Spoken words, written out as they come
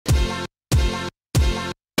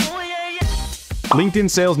LinkedIn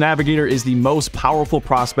Sales Navigator is the most powerful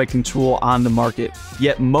prospecting tool on the market,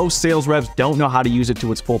 yet most sales reps don't know how to use it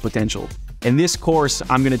to its full potential. In this course,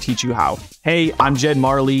 I'm going to teach you how. Hey, I'm Jed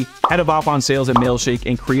Marley, head of outbound sales at Mailshake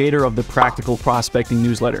and creator of the Practical Prospecting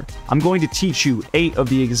newsletter. I'm going to teach you 8 of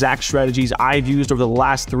the exact strategies I've used over the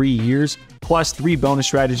last 3 years, plus 3 bonus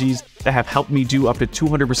strategies that have helped me do up to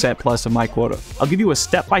 200% plus of my quota. I'll give you a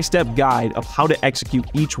step-by-step guide of how to execute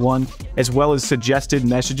each one, as well as suggested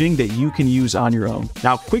messaging that you can use on your own.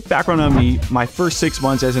 Now, quick background on me, my first 6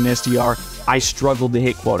 months as an SDR, I struggled to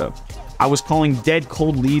hit quota. I was calling dead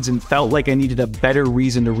cold leads and felt like I needed a better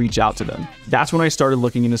reason to reach out to them. That's when I started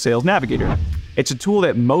looking into Sales Navigator. It's a tool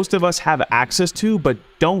that most of us have access to, but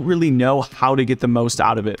don't really know how to get the most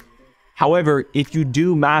out of it. However, if you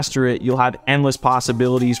do master it, you'll have endless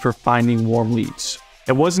possibilities for finding warm leads.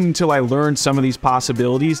 It wasn't until I learned some of these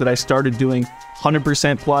possibilities that I started doing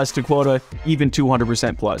 100% plus to quota, even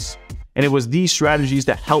 200% plus. And it was these strategies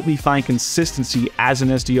that helped me find consistency as an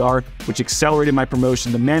SDR, which accelerated my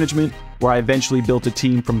promotion to management, where I eventually built a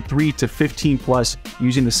team from 3 to 15 plus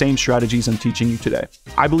using the same strategies I'm teaching you today.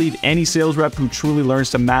 I believe any sales rep who truly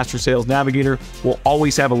learns to master Sales Navigator will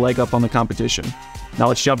always have a leg up on the competition. Now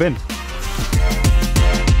let's jump in.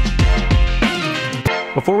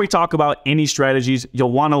 Before we talk about any strategies,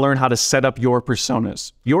 you'll want to learn how to set up your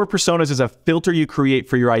personas. Your personas is a filter you create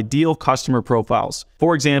for your ideal customer profiles.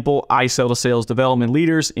 For example, I sell to sales development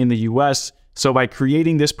leaders in the US, so by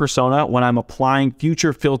creating this persona, when I'm applying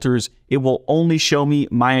future filters, it will only show me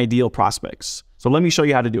my ideal prospects. So let me show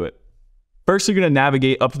you how to do it. First, you're going to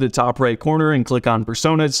navigate up to the top right corner and click on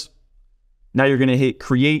Personas. Now you're going to hit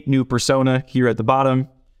Create New Persona here at the bottom.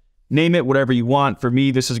 Name it whatever you want. For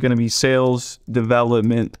me, this is going to be Sales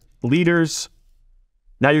Development Leaders.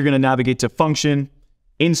 Now you're going to navigate to Function,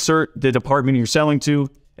 insert the department you're selling to.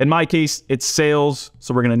 In my case, it's Sales,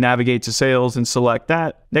 so we're going to navigate to Sales and select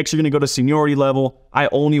that. Next, you're going to go to Seniority Level. I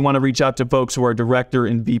only want to reach out to folks who are Director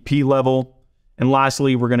and VP level. And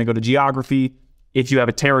lastly, we're going to go to Geography. If you have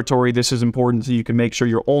a territory, this is important so you can make sure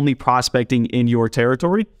you're only prospecting in your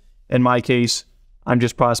territory. In my case, I'm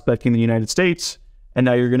just prospecting the United States. And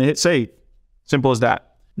now you're going to hit Save. Simple as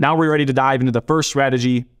that. Now we're ready to dive into the first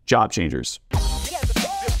strategy, job changers.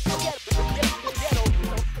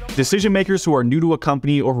 Decision makers who are new to a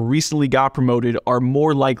company or who recently got promoted are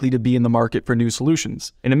more likely to be in the market for new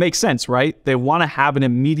solutions. And it makes sense, right? They want to have an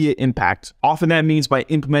immediate impact. Often that means by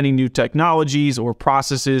implementing new technologies or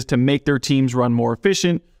processes to make their teams run more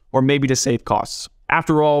efficient or maybe to save costs.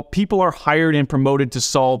 After all, people are hired and promoted to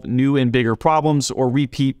solve new and bigger problems or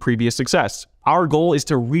repeat previous success. Our goal is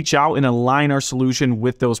to reach out and align our solution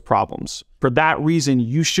with those problems. For that reason,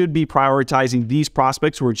 you should be prioritizing these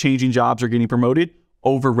prospects who are changing jobs or getting promoted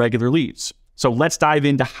over regular leads. So let's dive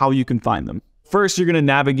into how you can find them. First, you're going to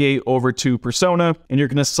navigate over to Persona, and you're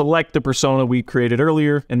going to select the persona we created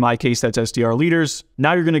earlier. In my case, that's SDR Leaders.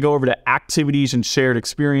 Now you're going to go over to Activities and Shared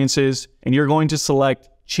Experiences, and you're going to select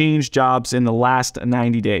Change Jobs in the last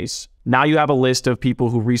 90 days. Now you have a list of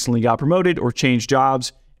people who recently got promoted or changed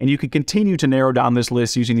jobs, and you can continue to narrow down this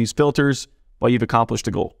list using these filters while you've accomplished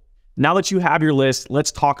a goal. Now that you have your list,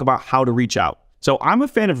 let's talk about how to reach out. So I'm a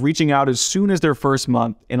fan of reaching out as soon as their first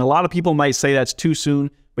month, and a lot of people might say that's too soon,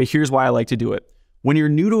 but here's why I like to do it. When you're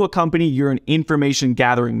new to a company, you're in information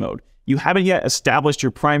gathering mode. You haven't yet established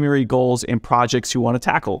your primary goals and projects you want to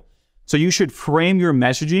tackle. So you should frame your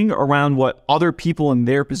messaging around what other people in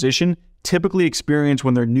their position typically experience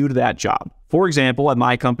when they're new to that job. For example, at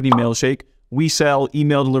my company, Mailshake, we sell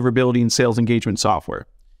email deliverability and sales engagement software.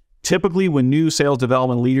 Typically, when new sales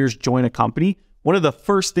development leaders join a company, one of the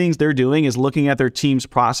first things they're doing is looking at their team's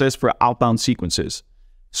process for outbound sequences.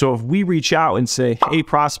 So if we reach out and say, hey,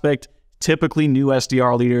 prospect, typically new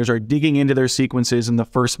SDR leaders are digging into their sequences in the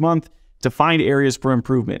first month to find areas for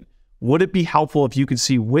improvement. Would it be helpful if you could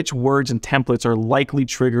see which words and templates are likely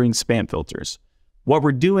triggering spam filters? What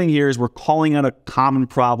we're doing here is we're calling out a common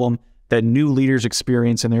problem that new leaders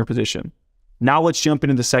experience in their position. Now let's jump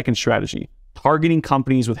into the second strategy, targeting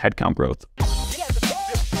companies with headcount growth.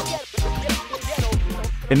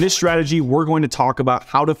 In this strategy, we're going to talk about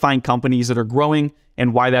how to find companies that are growing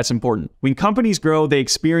and why that's important. When companies grow, they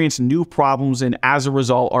experience new problems and as a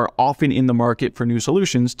result are often in the market for new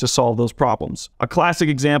solutions to solve those problems. A classic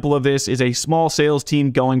example of this is a small sales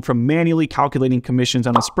team going from manually calculating commissions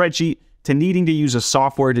on a spreadsheet to needing to use a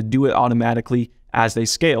software to do it automatically as they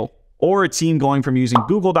scale. Or a team going from using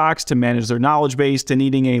Google Docs to manage their knowledge base to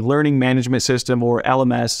needing a learning management system or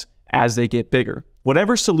LMS as they get bigger.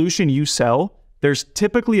 Whatever solution you sell, there's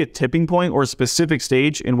typically a tipping point or a specific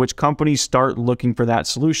stage in which companies start looking for that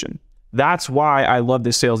solution. That's why I love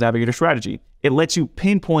this Sales Navigator strategy. It lets you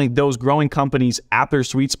pinpoint those growing companies at their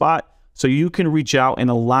sweet spot so you can reach out and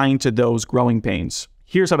align to those growing pains.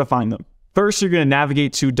 Here's how to find them. First, you're going to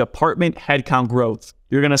navigate to Department Headcount Growth.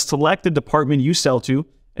 You're going to select the department you sell to.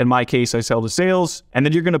 In my case, I sell to sales. And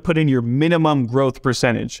then you're going to put in your minimum growth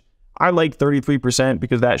percentage. I like 33%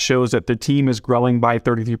 because that shows that the team is growing by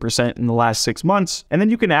 33% in the last 6 months. And then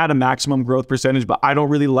you can add a maximum growth percentage, but I don't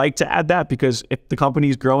really like to add that because if the company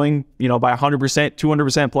is growing, by 100%,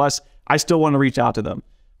 200% plus, I still want to reach out to them.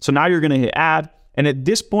 So now you're going to hit add. And at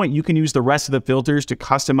this point, you can use the rest of the filters to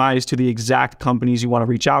customize to the exact companies you want to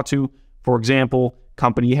reach out to. For example,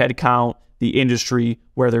 company headcount, the industry,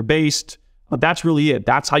 where they're based. But that's really it.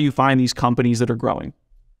 That's how you find these companies that are growing.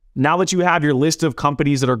 Now that you have your list of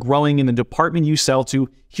companies that are growing in the department you sell to,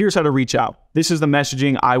 here's how to reach out. This is the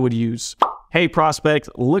messaging I would use. Hey prospect,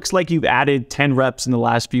 looks like you've added 10 reps in the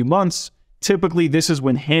last few months. Typically, this is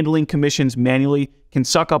when handling commissions manually can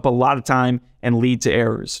suck up a lot of time and lead to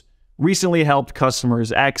errors. Recently helped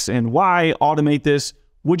customers X and Y automate this.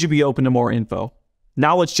 Would you be open to more info?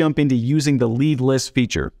 Now let's jump into using the lead list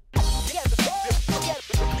feature.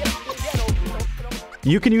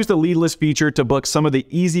 You can use the lead list feature to book some of the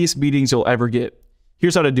easiest meetings you'll ever get.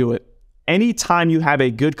 Here's how to do it. Anytime you have a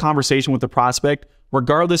good conversation with the prospect,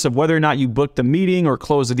 regardless of whether or not you booked the meeting or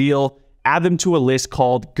closed the deal, add them to a list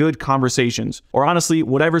called Good Conversations, or honestly,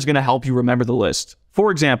 whatever's going to help you remember the list. For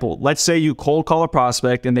example, let's say you cold call a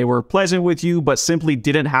prospect and they were pleasant with you, but simply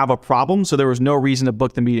didn't have a problem, so there was no reason to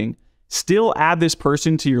book the meeting. Still add this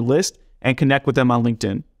person to your list and connect with them on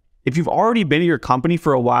LinkedIn. If you've already been at your company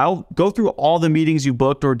for a while, go through all the meetings you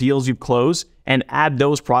booked or deals you've closed and add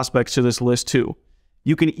those prospects to this list too.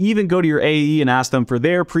 You can even go to your AE and ask them for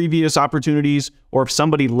their previous opportunities, or if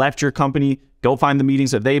somebody left your company, go find the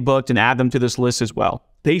meetings that they booked and add them to this list as well.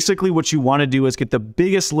 Basically, what you want to do is get the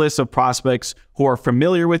biggest list of prospects who are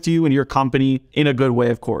familiar with you and your company in a good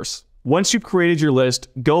way, of course. Once you've created your list,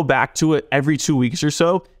 go back to it every 2 weeks or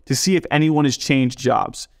so to see if anyone has changed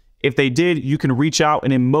jobs. If they did, you can reach out,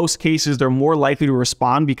 and in most cases, they're more likely to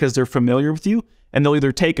respond because they're familiar with you, and they'll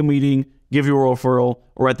either take a meeting, give you a referral,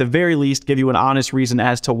 or at the very least, give you an honest reason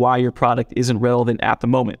as to why your product isn't relevant at the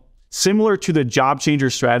moment. Similar to the job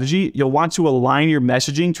changer strategy, you'll want to align your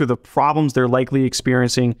messaging to the problems they're likely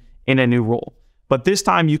experiencing in a new role. But this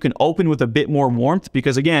time, you can open with a bit more warmth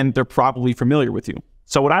because, again, they're probably familiar with you.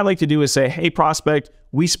 So what I like to do is say, hey, prospect,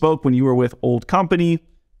 we spoke when you were with old company.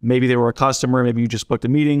 Maybe they were a customer, maybe you just booked a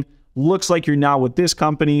meeting. Looks like you're now with this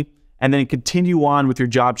company, and then continue on with your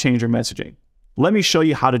job changer messaging. Let me show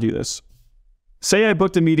you how to do this. Say I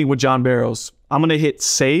booked a meeting with John Barrows. I'm going to hit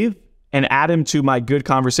save and add him to my good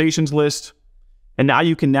conversations list. And now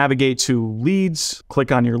you can navigate to leads,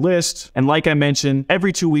 click on your list. And like I mentioned,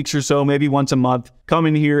 every 2 weeks or so, maybe once a month, come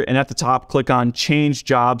in here and at the top, click on change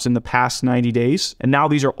jobs in the past 90 days. And now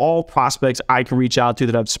these are all prospects I can reach out to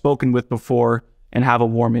that I've spoken with before and have a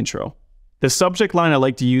warm intro. The subject line I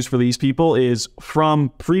like to use for these people is from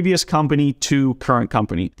previous company to current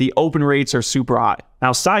company. The open rates are super high.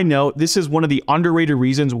 Now, side note, this is one of the underrated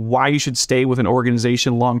reasons why you should stay with an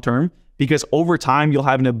organization long-term, because over time, you'll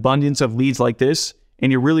have an abundance of leads like this,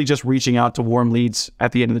 and you're really just reaching out to warm leads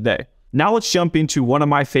at the end of the day. Now let's jump into one of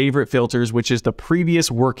my favorite filters, which is the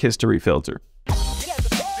previous work history filter.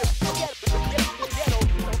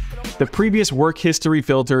 The previous work history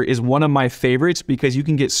filter is one of my favorites because you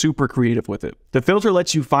can get super creative with it. The filter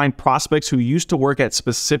lets you find prospects who used to work at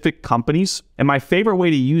specific companies, and my favorite way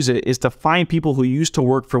to use it is to find people who used to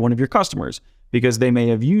work for one of your customers because they may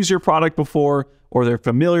have used your product before, or they're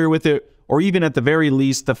familiar with it, or even at the very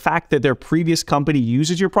least, the fact that their previous company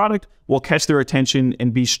uses your product will catch their attention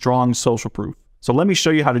and be strong social proof. So let me show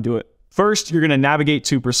you how to do it. First, you're going to navigate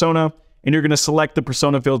to Persona, and you're going to select the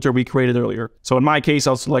persona filter we created earlier. So in my case,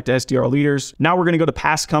 I'll select SDR leaders. Now we're going to go to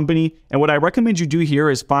past company. And what I recommend you do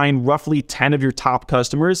here is find roughly 10 of your top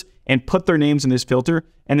customers and put their names in this filter.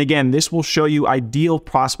 And again, this will show you ideal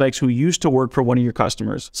prospects who used to work for one of your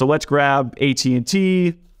customers. So let's grab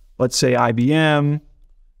AT&T, let's say IBM,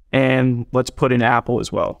 and let's put in Apple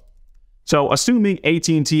as well. So assuming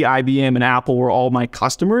AT&T, IBM, and Apple were all my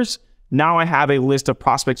customers, now I have a list of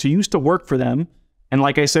prospects who used to work for them. And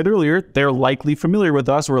like I said earlier, they're likely familiar with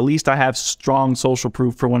us, or at least I have strong social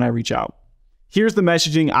proof for when I reach out. Here's the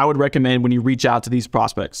messaging I would recommend when you reach out to these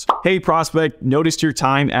prospects. Hey prospect, noticed your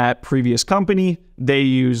time at previous company. They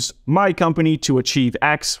use my company to achieve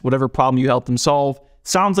X, whatever problem you helped them solve.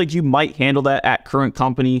 Sounds like you might handle that at current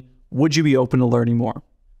company. Would you be open to learning more?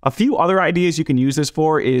 A few other ideas you can use this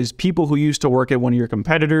for is people who used to work at one of your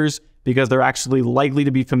competitors because they're actually likely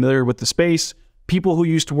to be familiar with the space. people who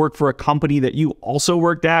used to work for a company that you also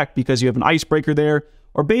worked at because you have an icebreaker there,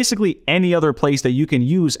 or basically any other place that you can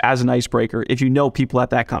use as an icebreaker if you know people at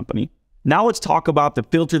that company. Now let's talk about the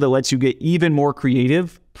filter that lets you get even more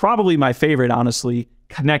creative, probably my favorite, honestly,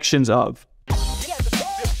 connections of.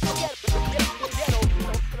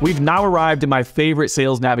 We've now arrived at my favorite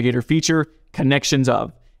Sales Navigator feature, connections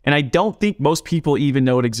of, and I don't think most people even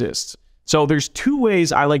know it exists. So there's two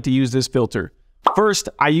ways I like to use this filter. First,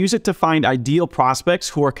 I use it to find ideal prospects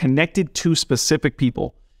who are connected to specific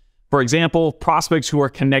people. For example, prospects who are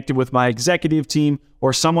connected with my executive team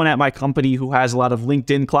or someone at my company who has a lot of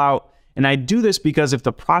LinkedIn clout. And I do this because if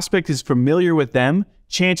the prospect is familiar with them,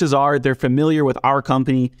 chances are they're familiar with our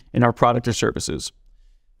company and our product or services.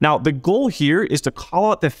 Now, the goal here is to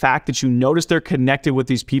call out the fact that you notice they're connected with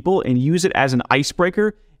these people and use it as an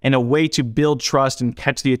icebreaker and a way to build trust and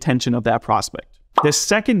catch the attention of that prospect. The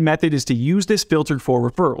second method is to use this filter for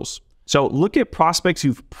referrals. So look at prospects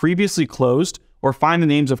you've previously closed or find the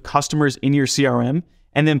names of customers in your CRM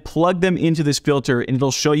and then plug them into this filter and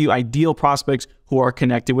it'll show you ideal prospects who are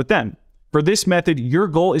connected with them. For this method, your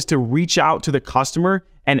goal is to reach out to the customer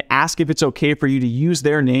and ask if it's okay for you to use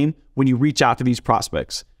their name when you reach out to these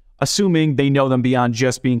prospects, assuming they know them beyond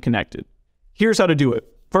just being connected. Here's how to do it.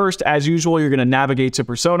 First, as usual, you're going to navigate to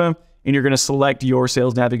persona and you're going to select your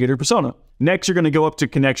Sales Navigator persona. Next, you're going to go up to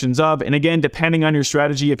connections of, and again, depending on your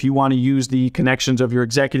strategy, if you want to use the connections of your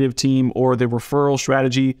executive team or the referral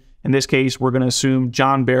strategy, in this case, we're going to assume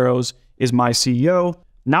John Barrows is my CEO.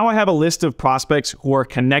 Now I have a list of prospects who are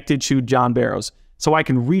connected to John Barrows, so I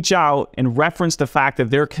can reach out and reference the fact that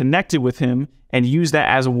they're connected with him and use that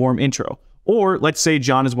as a warm intro. Or let's say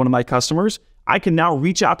John is one of my customers. I can now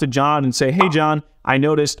reach out to John and say, hey, John, I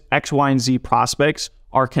noticed X, Y, and Z prospects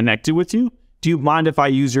are connected with you. Do you mind if I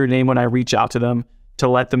use your name when I reach out to them to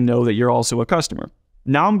let them know that you're also a customer?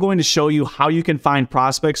 Now I'm going to show you how you can find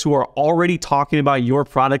prospects who are already talking about your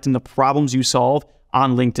product and the problems you solve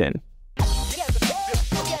on LinkedIn.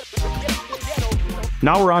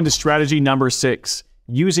 Now we're on to strategy number 6,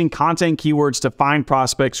 using content keywords to find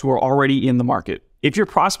prospects who are already in the market. If your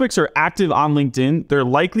prospects are active on LinkedIn, they're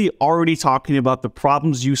likely already talking about the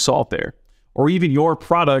problems you solve there, or even your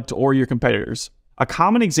product or your competitors. A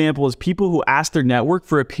common example is people who ask their network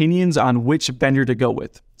for opinions on which vendor to go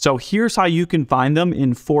with. So here's how you can find them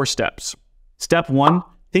in 4 steps. Step 1,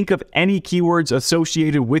 think of any keywords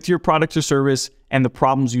associated with your product or service and the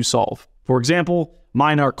problems you solve. For example,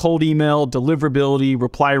 mine are cold email, deliverability,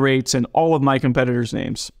 reply rates, and all of my competitors'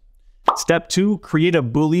 names. Step 2, create a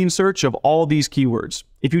Boolean search of all these keywords.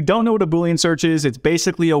 If you don't know what a Boolean search is, it's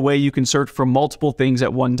basically a way you can search for multiple things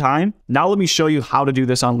at one time. Now let me show you how to do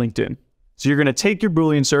this on LinkedIn. So you're going to take your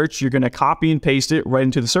Boolean search, you're going to copy and paste it right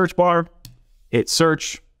into the search bar, hit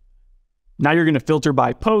search. Now you're going to filter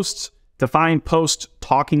by posts to find posts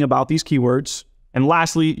talking about these keywords. And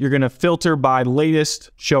lastly, you're going to filter by latest,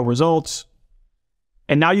 show results.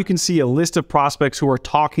 And now you can see a list of prospects who are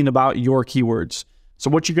talking about your keywords. So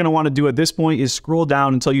what you're going to want to do at this point is scroll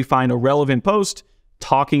down until you find a relevant post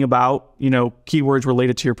talking about, keywords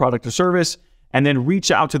related to your product or service, and then reach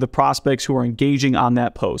out to the prospects who are engaging on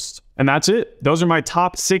that post. And that's it. Those are my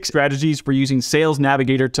top 6 strategies for using Sales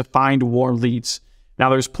Navigator to find warm leads. Now,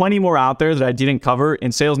 there's plenty more out there that I didn't cover,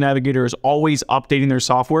 and Sales Navigator is always updating their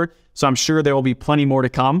software, so I'm sure there will be plenty more to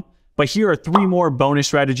come. But here are 3 more bonus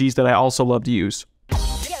strategies that I also love to use.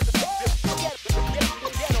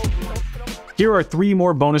 Here are 3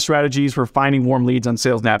 more bonus strategies for finding warm leads on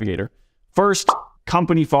Sales Navigator. First,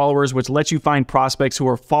 company followers, which lets you find prospects who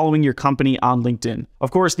are following your company on LinkedIn.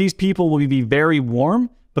 Of course, these people will be very warm,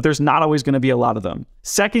 but there's not always going to be a lot of them.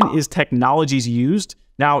 Second is technologies used.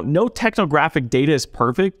 Now, no technographic data is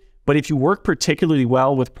perfect, but if you work particularly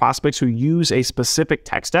well with prospects who use a specific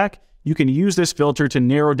tech stack, you can use this filter to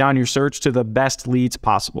narrow down your search to the best leads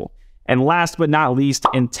possible. And last but not least,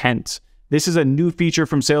 intent. This is a new feature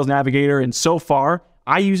from Sales Navigator, and so far,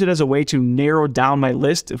 I use it as a way to narrow down my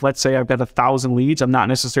list. If let's say I've got 1,000 leads, I'm not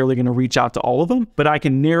necessarily going to reach out to all of them, but I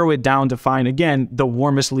can narrow it down to find, again, the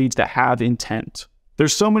warmest leads that have intent.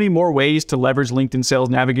 There's so many more ways to leverage LinkedIn Sales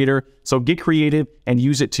Navigator, so get creative and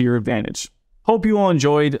use it to your advantage. Hope you all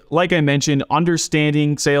enjoyed. Like I mentioned,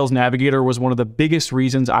 understanding Sales Navigator was one of the biggest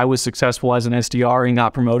reasons I was successful as an SDR and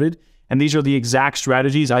got promoted. And these are the exact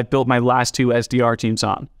strategies I've built my last 2 SDR teams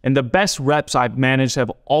on. And the best reps I've managed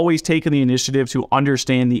have always taken the initiative to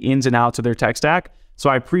understand the ins and outs of their tech stack. So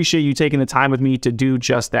I appreciate you taking the time with me to do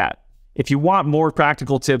just that. If you want more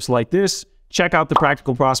practical tips like this, check out the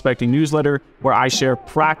Practical Prospecting newsletter, where I share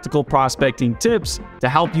practical prospecting tips to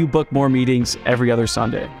help you book more meetings every other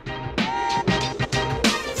Sunday.